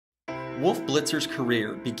Wolf Blitzer's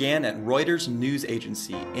career began at Reuters news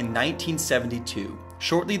agency in 1972.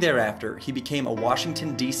 Shortly thereafter, he became a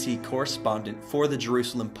Washington, D.C. correspondent for the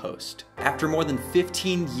Jerusalem Post. After more than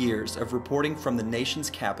 15 years of reporting from the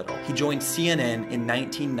nation's capital, he joined CNN in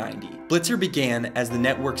 1990. Blitzer began as the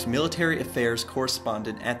network's military affairs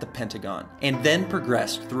correspondent at the Pentagon, and then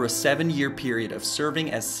progressed through a 7-year period of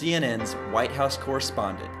serving as CNN's White House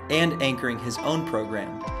correspondent and anchoring his own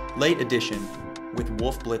program, Late Edition, with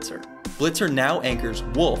Wolf Blitzer. Blitzer now anchors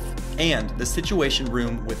Wolf and The Situation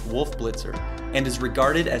Room with Wolf Blitzer, and is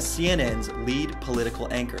regarded as CNN's lead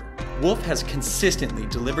political anchor. Wolf has consistently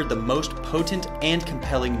delivered the most potent and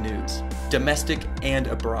compelling news, domestic and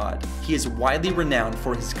abroad. He is widely renowned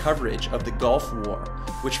for his coverage of the Gulf War,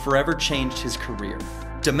 which forever changed his career.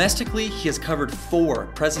 Domestically, he has covered 4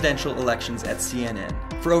 presidential elections at CNN.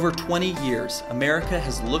 For over 20 years, America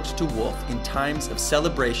has looked to Wolf in times of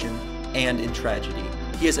celebration and in tragedy.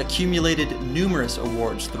 He has accumulated numerous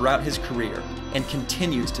awards throughout his career and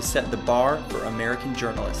continues to set the bar for American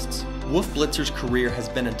journalists. Wolf Blitzer's career has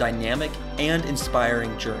been a dynamic and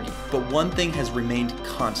inspiring journey, but one thing has remained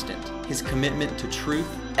constant: his commitment to truth,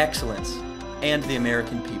 excellence, and the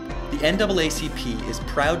American people. The NAACP is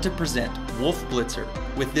proud to present Wolf Blitzer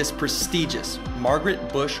with this prestigious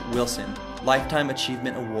Margaret Bush Wilson Lifetime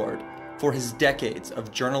Achievement Award for his decades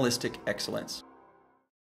of journalistic excellence.